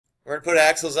We're going to put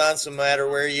axles on so no matter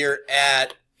where you're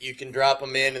at, you can drop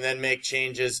them in and then make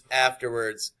changes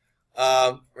afterwards.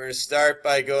 We're going to start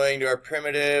by going to our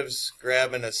primitives,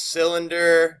 grabbing a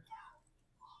cylinder.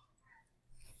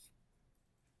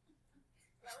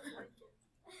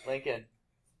 Lincoln.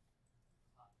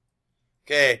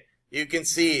 Okay, you can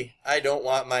see I don't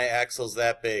want my axles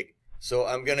that big. So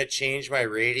I'm going to change my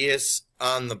radius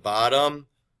on the bottom.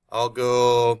 I'll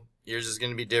go, yours is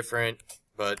going to be different,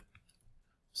 but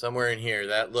somewhere in here.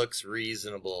 That looks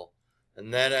reasonable.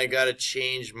 And then I got to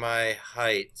change my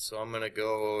height. So I'm going to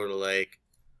go to like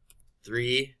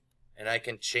 3, and I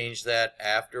can change that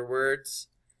afterwards.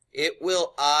 It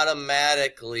will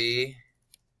automatically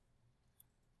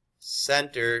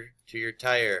center to your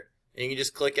tire. And you can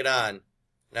just click it on.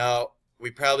 Now,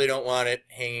 we probably don't want it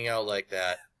hanging out like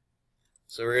that.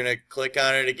 So we're going to click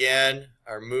on it again.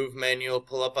 Our move menu will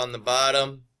pull up on the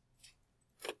bottom.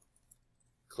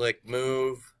 Click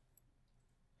move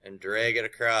and drag it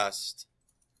across.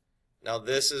 Now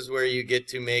this is where you get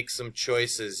to make some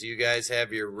choices. You guys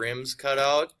have your rims cut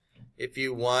out. If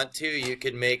you want to, you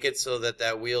can make it so that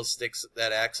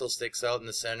that axle sticks out in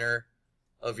the center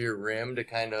of your rim to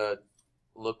kind of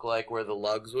look like where the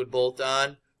lugs would bolt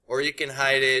on. Or you can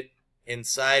hide it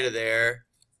inside of there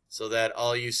so that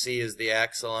all you see is the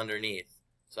axle underneath.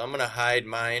 So I'm going to hide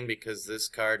mine because this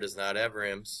car does not have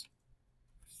rims.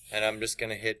 And I'm just going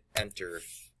to hit enter.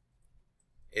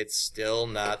 It's still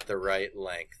not the right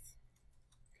length.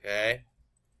 Okay?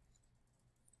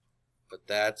 But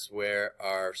that's where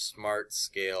our smart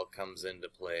scale comes into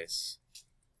place.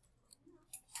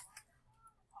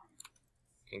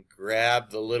 You can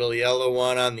grab the little yellow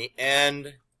one on the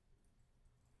end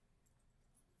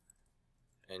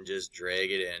and just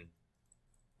drag it in.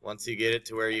 Once you get it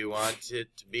to where you want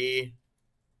it to be,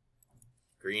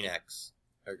 green X,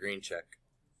 or green check.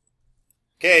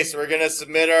 Okay, so we're going to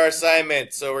submit our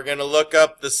assignment. So we're going to look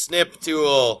up the snip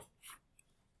tool.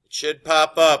 It should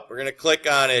pop up. We're going to click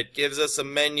on it. It gives us a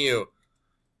menu.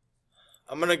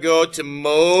 I'm going to go to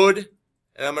mode,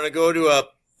 and I'm going to go to a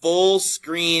full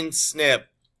screen snip.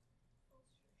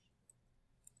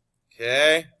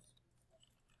 Okay.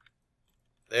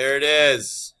 There it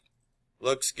is.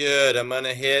 Looks good. I'm going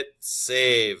to hit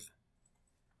save.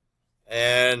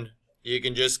 And you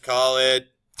can just call it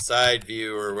side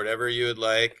view or whatever you would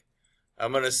like.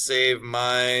 I'm going to save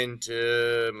mine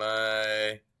to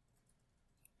my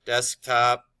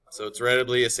desktop so it's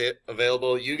readily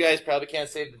available. You guys probably can't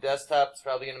save the desktop. It's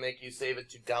probably going to make you save it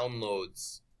to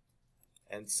downloads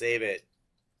and save it.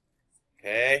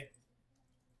 Okay?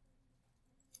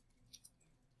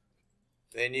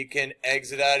 Then you can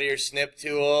exit out of your snip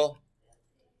tool.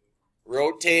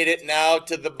 Rotate it now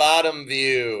to the bottom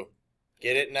view.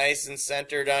 Get it nice and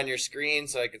centered on your screen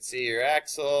so I can see your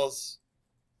axles.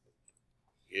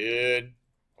 Good.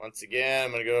 Once again,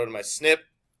 I'm going to go to my snip.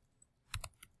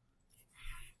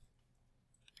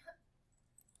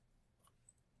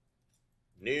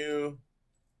 New.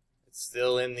 It's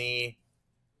still in the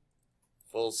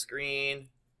full screen.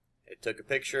 It took a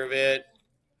picture of it.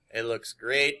 It looks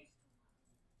great.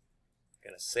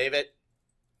 Gonna save it.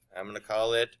 I'm gonna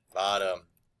call it bottom.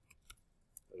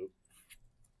 Oop.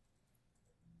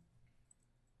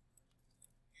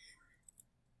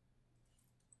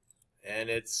 And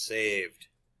it's saved.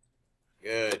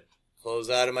 Good. Close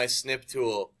out of my snip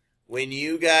tool. When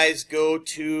you guys go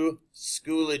to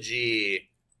Schoology,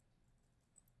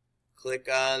 click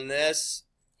on this.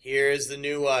 Here's the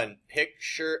new one.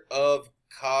 Picture of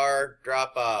car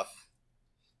drop-off.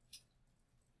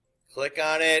 Click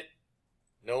on it.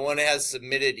 No one has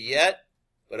submitted yet,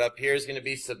 but up here is going to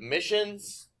be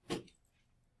submissions. You're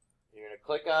going to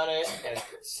click on it and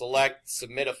select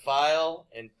submit a file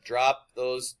and drop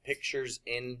those pictures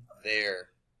in there.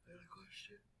 I got a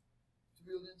question. Do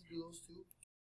we only have to do those two?